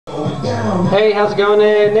Hey, how's it going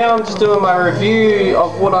there? Now I'm just doing my review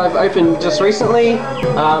of what I've opened just recently,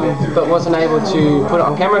 but wasn't able to put it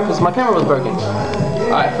on camera because my camera was broken.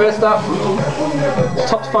 Alright, first up,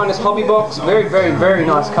 Topps Finest Hobby Box. Very, very, very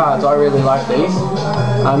nice cards. I really like these.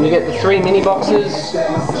 You get the 3 mini boxes.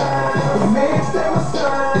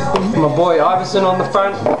 My boy Iverson on the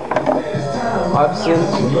front. Iverson.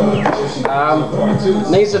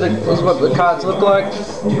 These is what the cards look like.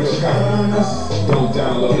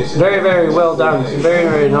 Very, very well done. Very,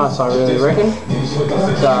 very nice, I really reckon.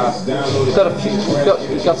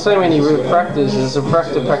 Got so many refractors. There's a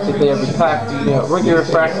refractor practically every pack. You got rookie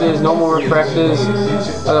refractors, normal refractors.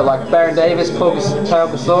 I got like Baron Davis, Pau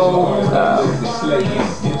Gasol,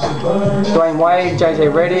 Dwayne Wade,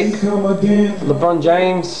 JJ Redick, LeBron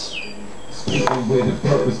James.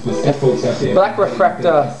 Black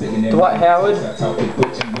refractor, Dwight Howard,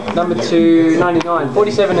 number 299,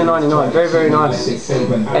 47 and 99, very, very nice.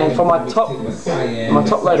 And for my top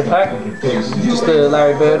loader pack, just the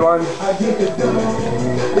Larry Bird one.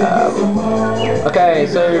 Okay,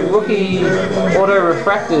 so rookie auto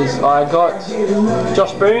refractors, I got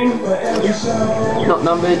Josh Boone, not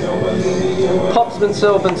numbered. Pops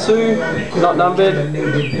Bensu, not numbered.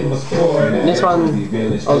 And this one,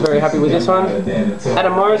 I was very happy with this one.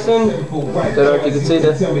 Adam Morrison, don't know if you can see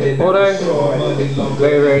the auto.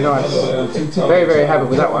 Very, very nice. Very, very happy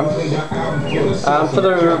with that one. For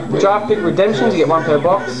the draft pick redemptions, you get 1 per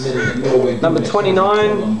box. Number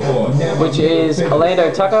 29, which is Orlando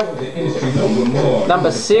Tucker.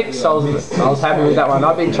 Number 6, I was happy with that one.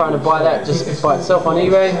 I've been trying to buy that just by itself on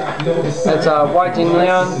eBay. That's White Jin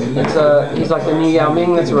Leon. He's like the new Yao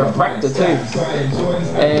Ming. That's a refractor too.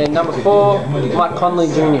 And number 4, Mike Conley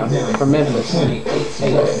Jr. from Memphis.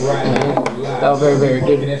 They were very, very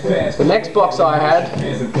good. The next box I had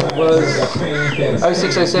was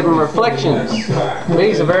 06-07 Reflections.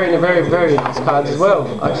 These are very, very, very nice cards as well.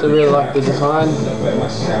 I actually really like the design,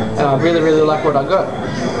 and I really, really like what I got.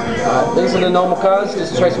 These are the normal cards.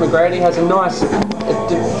 This Tracy McGrady has a nice, it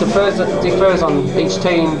differs on each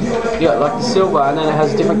team. You got like the silver, and then it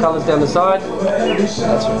has different colours down the side. That's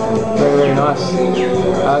very, very nice.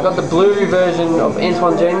 I got the blue version of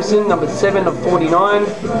Antoine Jameson, number 7 of 49.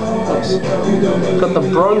 Oops. Got the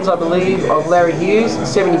bronze, I believe, of Larry Hughes,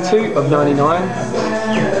 72 of 99.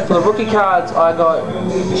 For the rookie cards, I got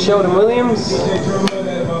Sheldon Williams,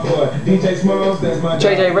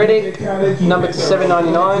 JJ Redick, number to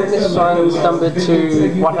 799. This one's numbered to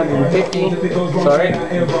 150. Sorry.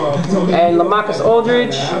 And LaMarcus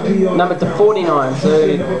Aldridge, numbered to 49. So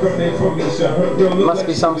it must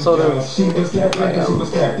be some sort of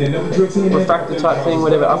refractor type thing,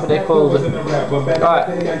 whatever upper deck called it.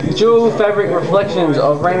 Alright, dual fabric reflections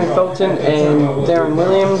of Raymond Felton and Darren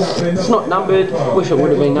Williams. It's not numbered. Wish it would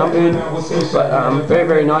have been numbered, but very,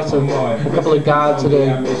 very nice. And a couple of guards that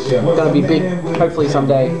are going to be big, hopefully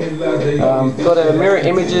someday. Got a mirror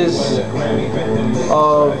images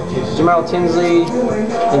of Jamal Tinsley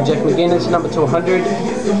and Jack McGinnis, number 200.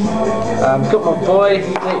 Got my boy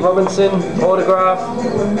Nate Robinson autograph.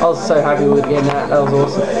 I was so happy with getting that. That was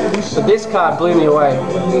awesome. But this card blew me away.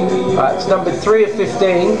 It's number 3 of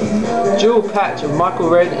 15. Dual patch of Michael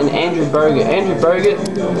Redd and Andrew Bogut. Andrew Bogut,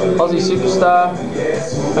 Aussie superstar.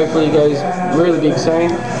 Hopefully he goes really big soon.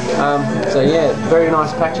 So yeah, very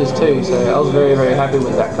nice patches too. So I was very, very happy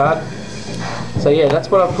with that card. So yeah, that's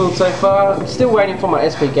what I've pulled so far. I'm still waiting for my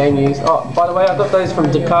SP game news. Oh, by the way, I got those from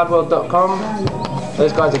decardworld.com.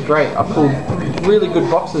 Those guys are great. I pulled really good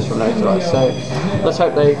boxes from those guys. So let's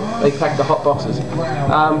hope they pack the hot boxes.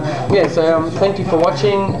 Yeah, so thank you for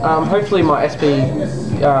watching. Hopefully my SP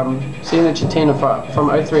signature 10 from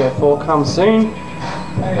 0304 comes soon.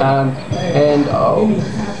 And I'll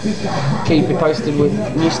keep you posted with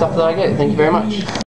new stuff that I get. Thank you very much.